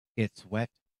It's wet,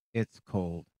 it's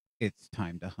cold, it's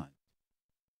time to hunt.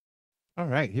 All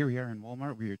right, here we are in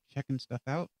Walmart. We are checking stuff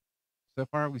out. So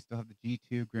far, we still have the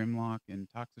G2, Grimlock, and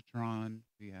Toxitron.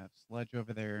 We have Sludge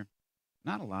over there.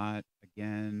 Not a lot.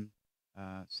 Again,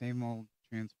 same old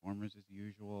Transformers as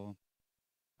usual.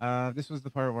 This was the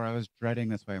part where I was dreading.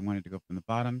 That's why I wanted to go from the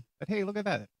bottom. But hey, look at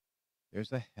that.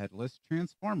 There's a headless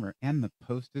Transformer, and the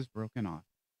post is broken off.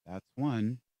 That's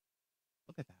one.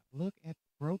 Look at that. Look at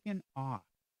broken off.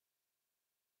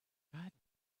 God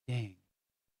dang.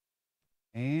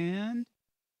 And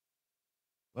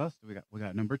what else do we got? We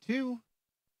got number two.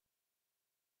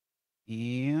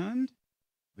 And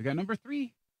we got number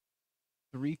three.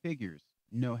 Three figures,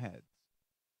 no heads.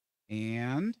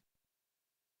 And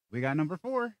we got number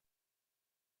four.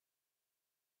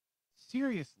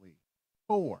 Seriously,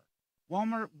 four.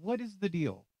 Walmart, what is the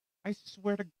deal? I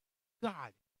swear to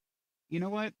God. You know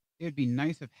what? It'd be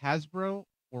nice if Hasbro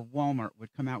or Walmart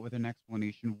would come out with an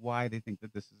explanation why they think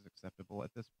that this is acceptable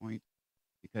at this point,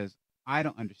 because I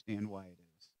don't understand why it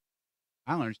is.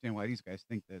 I don't understand why these guys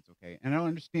think that it's okay. And I don't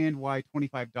understand why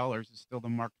 $25 is still the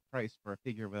marked price for a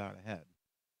figure without a head.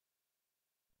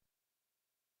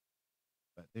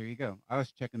 But there you go. I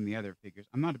was checking the other figures.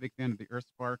 I'm not a big fan of the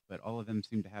Earthspark, but all of them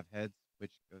seem to have heads,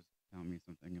 which goes to tell me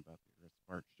something about the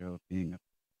Earthspark show being a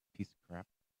piece of crap.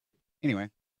 Anyway,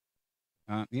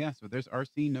 yeah, so there's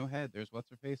RC, no head. There's What's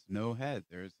Her Face, no head.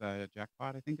 There's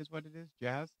Jackpot, I think is what it is.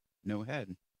 Jazz, no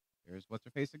head. There's What's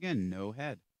Her Face again, no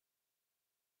head.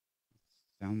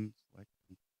 Sounds like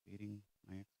I'm dating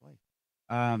my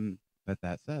ex-wife. But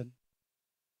that said,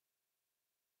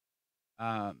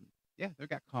 um, yeah, they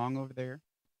got Kong over there.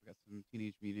 We got some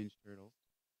Teenage Mutant Ninja Turtles.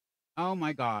 Oh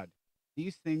my God,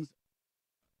 these things,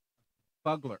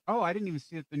 Fugler. Oh, I didn't even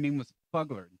see that the name was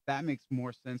Fugler. That makes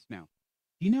more sense now.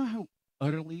 Do you know how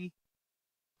utterly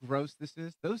gross this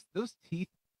is? Those teeth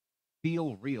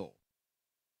feel real.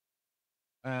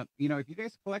 If you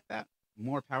guys collect that,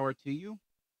 more power to you.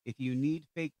 If you need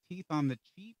fake teeth on the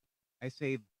cheap, I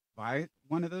say buy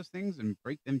one of those things and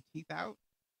break them teeth out,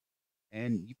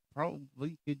 and you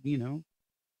probably could,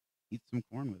 eat some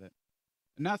corn with it.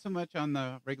 Not so much on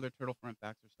the regular turtle front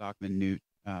Baxter Stockman, Newt,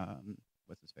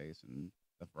 what's his face, and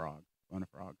the frog, Bona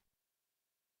Frog.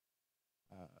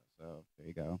 So there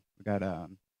you go. We got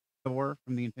Thor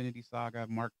from the Infinity Saga,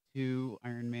 Mark II,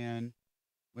 Iron Man,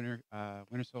 Winter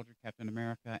Soldier, Captain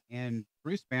America, and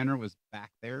Bruce Banner was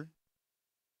back there.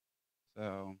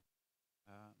 So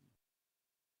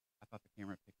I thought the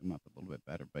camera picked him up a little bit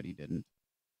better, but he didn't.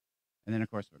 And then of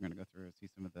course we're going to go through and see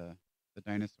some of the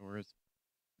dinosaurs.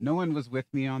 No one was with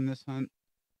me on this hunt,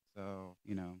 so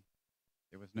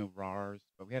there was no RARs,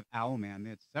 but we have Owlman. They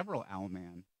had several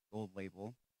Owlman gold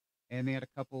label, and they had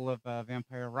a couple of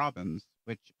Vampire Robins,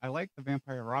 which I like the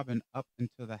Vampire Robin up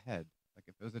into the head. Like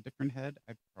if it was a different head,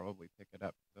 I'd probably pick it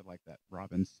up because I like that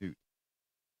Robin suit.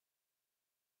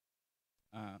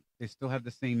 They still have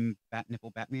the same bat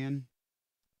nipple Batman.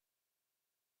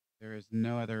 There is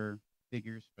no other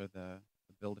figures for the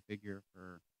build a figure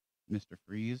for Mr.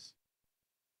 Freeze.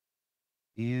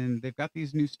 And they've got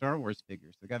these new Star Wars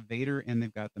figures. They got Vader and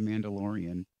they've got the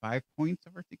Mandalorian. 5 points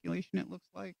of articulation, it looks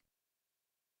like.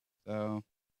 So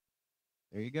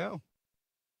there you go.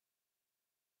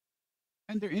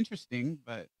 And they're interesting,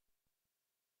 but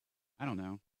I don't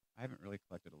know. I haven't really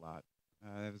collected a lot.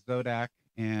 There was Zodak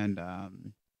and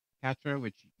Catra,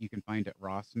 which you can find at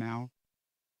Ross now,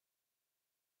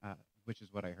 which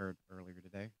is what I heard earlier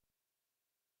today.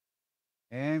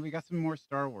 And we got some more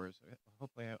Star Wars.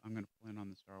 Hopefully, I'm going to pull in on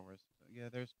the Star Wars. So, yeah,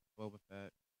 there's Boba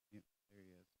Fett. Yep, there he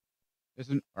is. There's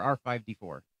an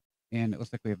R5D4. And it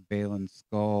looks like we have Balin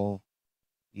Skull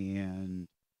and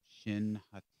Shin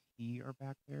Hati are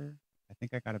back there. I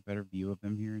think I got a better view of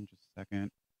them here in just a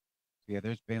second. So yeah,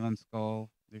 there's Balin Skull.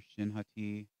 There's Shin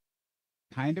Hati.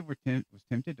 Kind of was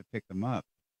tempted to pick them up.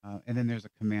 And then there's a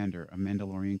commander, a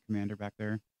Mandalorian commander back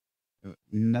there.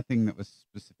 Nothing that was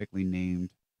specifically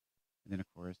named. And then, of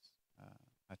course,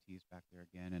 Hati's back there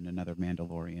again, and another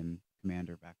Mandalorian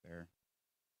commander back there.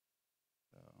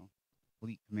 So,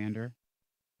 fleet commander.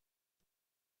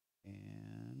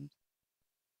 And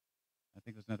I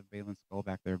think there's another Balin Skull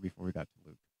back there before we got to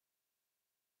Luke.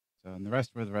 So, and the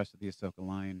rest were the rest of the Ahsoka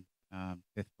line.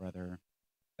 Fifth brother.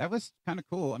 That was kind of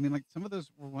cool. I mean, like some of those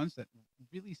were ones that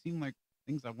really seemed like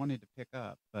things I wanted to pick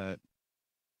up, but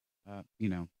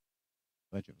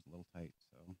budget was a little tight.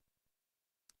 So,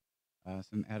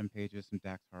 some Adam Pages, some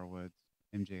Dax Harwoods,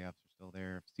 MJFs are still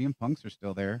there. CM Punks are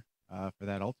still there for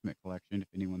that Ultimate Collection if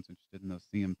anyone's interested in those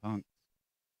CM Punks.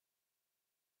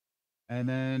 And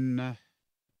then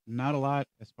not a lot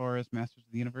as far as Masters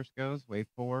of the Universe goes. Wave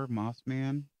 4, Moss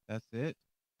Man. That's it.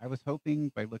 I was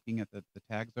hoping by looking at the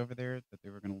tags over there that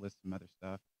they were going to list some other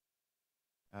stuff.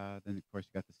 Then of course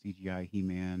you got the CGI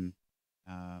He-Man,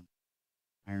 uh,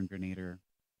 Iron Grenader.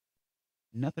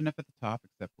 Nothing up at the top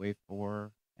except Wave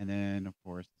 4, and then of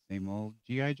course the same old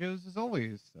GI Joes as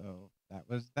always. So that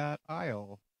was that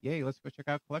aisle. Yay! Let's go check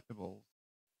out collectibles.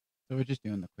 So we're just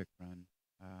doing the quick run.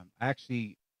 I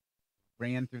actually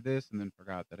ran through this and then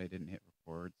forgot that I didn't hit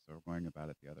record, so we're going about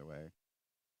it the other way.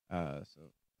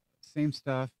 So same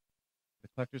stuff. The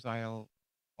collector's aisle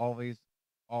always,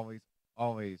 always,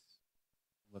 always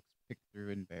looks picked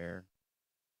through and bare.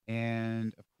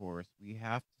 And of course, we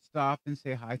have to stop and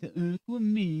say hi to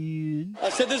Aquaman. I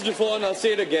said this before and I'll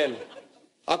say it again.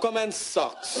 Aquaman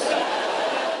sucks.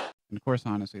 And of course,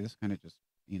 honestly, this kind of just,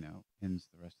 ends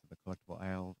the rest of the collectible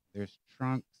aisle. There's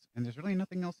trunks, and there's really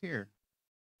nothing else here.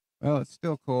 Well, it's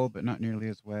still cold, but not nearly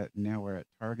as wet. Now we're at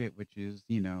Target, which is,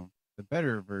 the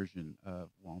better version of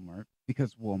Walmart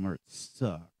because Walmart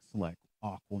sucks like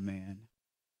Aquaman.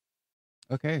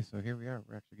 Okay, so here we are.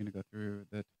 We're actually going to go through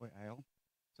the toy aisle.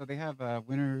 So they have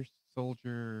Winter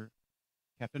Soldier,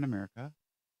 Captain America.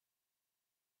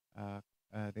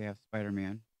 They have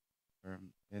Spider-Man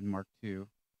in Mark II,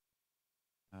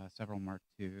 several Mark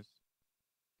IIs.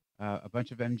 A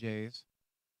bunch of MJs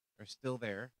are still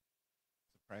there.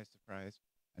 Surprise, surprise.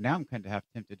 And now I'm kind of half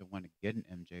tempted to want to get an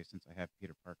MJ since I have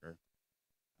Peter Parker,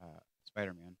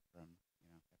 Spider-Man from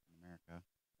Captain America.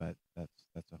 But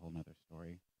that's a whole nother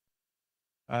story.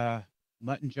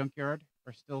 Mutt and Junkyard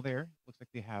are still there. Looks like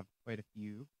they have quite a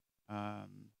few.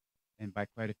 And by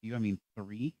quite a few, I mean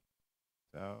 3.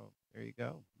 So there you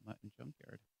go, Mutt and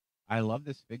Junkyard. I love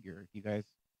this figure. If you guys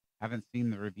haven't seen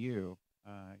the review,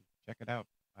 check it out.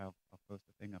 I'll post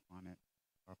a thing up on it.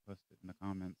 I'll post it in the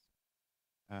comments.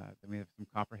 Then we have some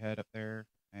Copperhead up there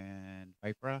and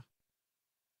Vipra.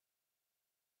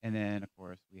 And then, of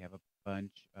course, we have a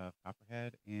bunch of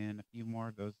Copperhead and a few more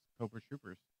of those Cobra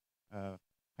Troopers,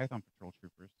 Python Patrol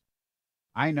Troopers.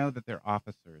 I know that they're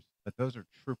officers, but those are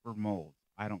trooper molds.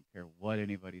 I don't care what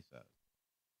anybody says.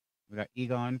 We got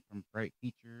Egon from Bright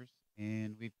Features,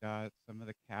 and we've got some of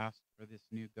the cast for this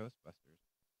new Ghostbusters.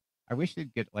 I wish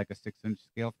they'd get like a 6-inch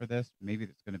scale for this. Maybe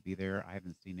it's going to be there. I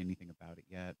haven't seen anything about it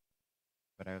yet,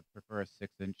 but I would prefer a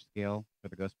 6-inch scale for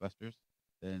the Ghostbusters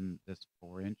than this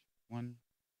 4-inch one.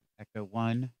 Ecto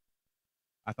 1.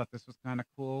 I thought this was kind of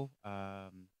cool.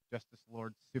 Justice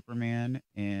Lord Superman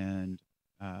and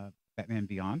Batman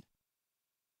Beyond.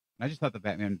 And I just thought the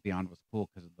Batman Beyond was cool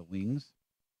because of the wings.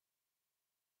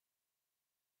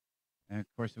 And of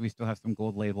course, we still have some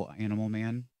gold label Animal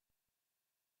Man.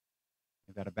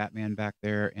 We've got a Batman back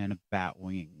there and a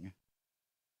Batwing.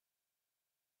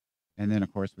 And then,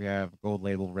 of course, we have gold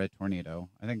label Red Tornado.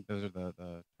 I think those are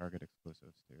the Target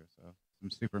exclusives, too. So some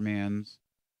Supermans.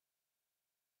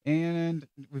 And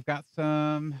we've got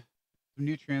some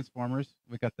new Transformers.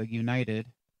 We got the United,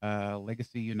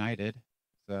 Legacy United.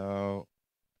 So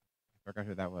I forgot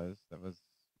who that was. That was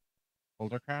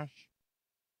Boulder Crash.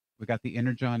 We got the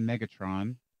Energon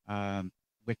Megatron,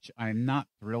 which I'm not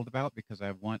thrilled about because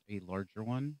I want a larger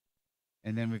one.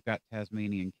 And then we've got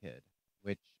Tasmanian Kid,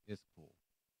 which is cool.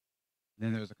 And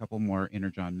then there's a couple more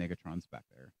Energon Megatrons back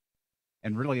there.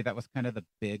 And really, that was kind of the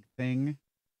big thing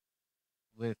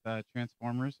with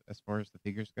Transformers as far as the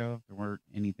figures go. There weren't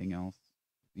anything else,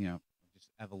 just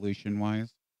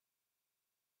evolution-wise.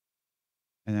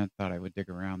 And I thought I would dig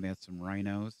around. They had some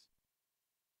rhinos.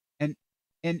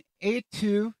 And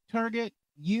A2 Target,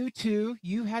 you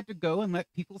had to go and let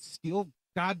people steal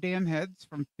goddamn heads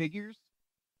from figures?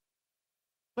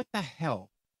 What the hell?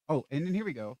 Oh, and then here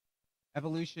we go.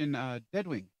 Evolution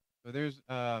Deadwing. So there's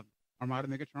Armada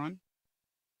Megatron.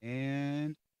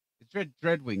 And it's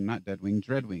Dreadwing, not Deadwing,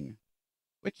 Dreadwing.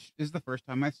 Which is the first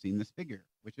time I've seen this figure,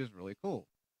 which is really cool.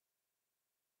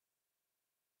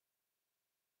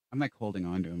 I'm like holding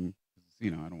on to him because,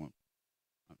 I don't want,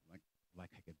 like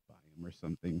I could buy him or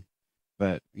something.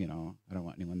 But, I don't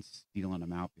want anyone stealing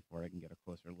him out before I can get a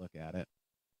closer look at it.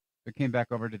 So I came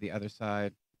back over to the other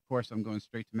side. Of course, I'm going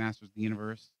straight to Masters of the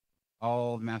Universe.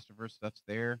 All the Masterverse stuff's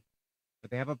there.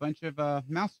 But they have a bunch of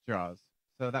mouse jaws.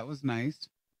 So that was nice.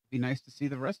 Be nice to see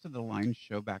the rest of the line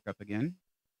show back up again.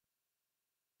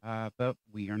 But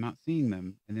we are not seeing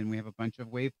them. And then we have a bunch of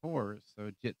Wave 4s.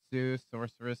 So Jitsu,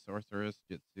 Sorceress, Sorceress,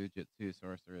 Jitsu, Jitsu,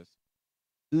 Sorceress.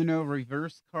 Uno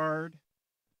reverse card,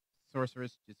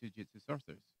 Sorceress, Jitsu, Jitsu,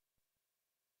 Sorceress.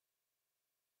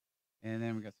 And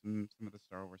then we got some of the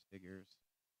Star Wars figures.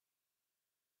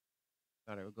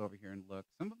 Thought I would go over here and look.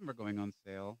 Some of them are going on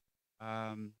sale.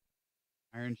 Iron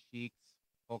Sheiks,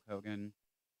 Hulk Hogan,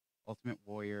 Ultimate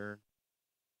Warrior,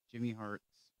 Jimmy Hart's.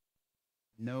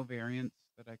 No variants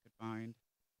that I could find.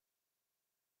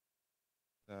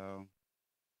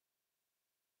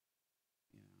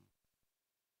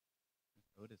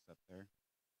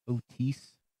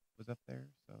 Otis was up there.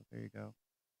 So there you go.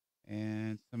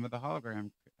 And some of the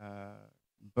hologram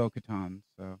Bo-Katan.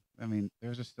 So, I mean,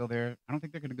 those are still there. I don't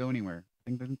think they're going to go anywhere. I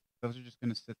think those are just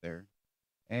going to sit there.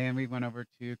 And we went over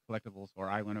to collectibles, or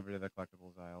I went over to the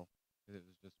collectibles aisle because it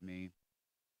was just me.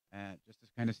 Just to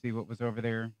kind of see what was over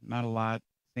there. Not a lot.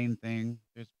 Same thing.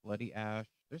 There's Bloody Ash.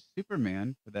 There's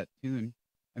Superman for that Toon.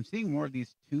 I'm seeing more of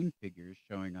these Toon figures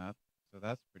showing up, so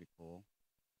that's pretty cool.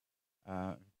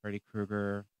 Freddy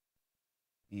Krueger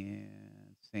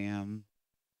and Sam.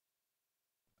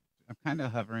 I'm kind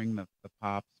of hovering the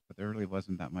pops, but there really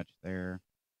wasn't that much there.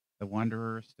 The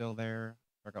Wanderer is still there.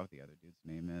 I forgot what the other dude's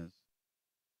name is.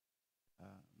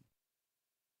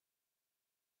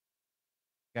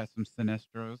 Got some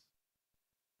Sinestros.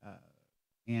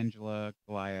 Angela,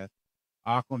 Goliath,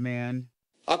 Aquaman.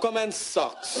 Aquaman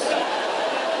sucks.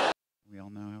 We all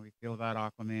know how we feel about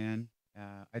Aquaman.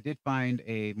 I did find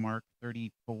a Mark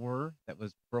 34 that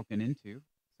was broken into.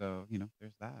 So,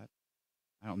 there's that.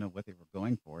 I don't know what they were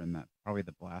going for in that. Probably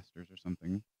the blasters or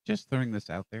something. Just throwing this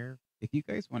out there. If you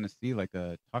guys want to see like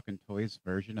a Talking Toys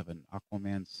version of an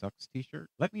Aquaman Sucks t-shirt,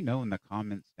 let me know in the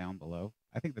comments down below.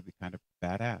 I think that'd be kind of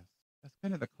badass. That's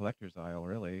kind of the collector's aisle,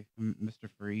 really. Mr.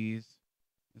 Freeze.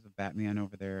 There's a Batman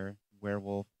over there.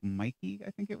 Werewolf Mikey,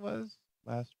 I think it was.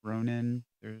 Last Ronin.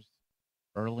 There's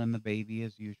Erlin the baby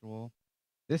as usual.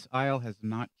 This aisle has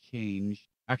not changed.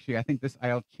 Actually, I think this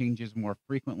aisle changes more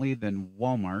frequently than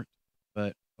Walmart,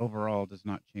 but overall does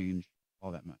not change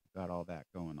all that much. Got all that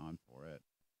going on for it.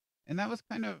 And that was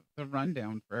kind of the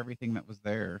rundown for everything that was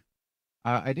there.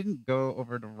 I didn't go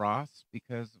over to Ross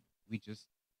because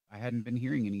I hadn't been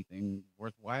hearing anything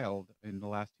worthwhile in the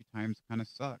last 2 times. Kind of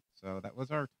sucked. So that was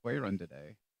our toy run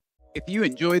today. If you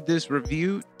enjoyed this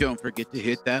review, don't forget to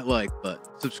hit that like button.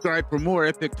 Subscribe for more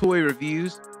epic toy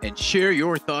reviews and share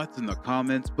your thoughts in the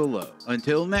comments below.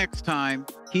 Until next time,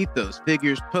 keep those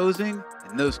figures posing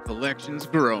and those collections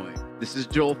growing. This is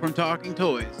Joel from Talking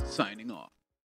Toys, signing off.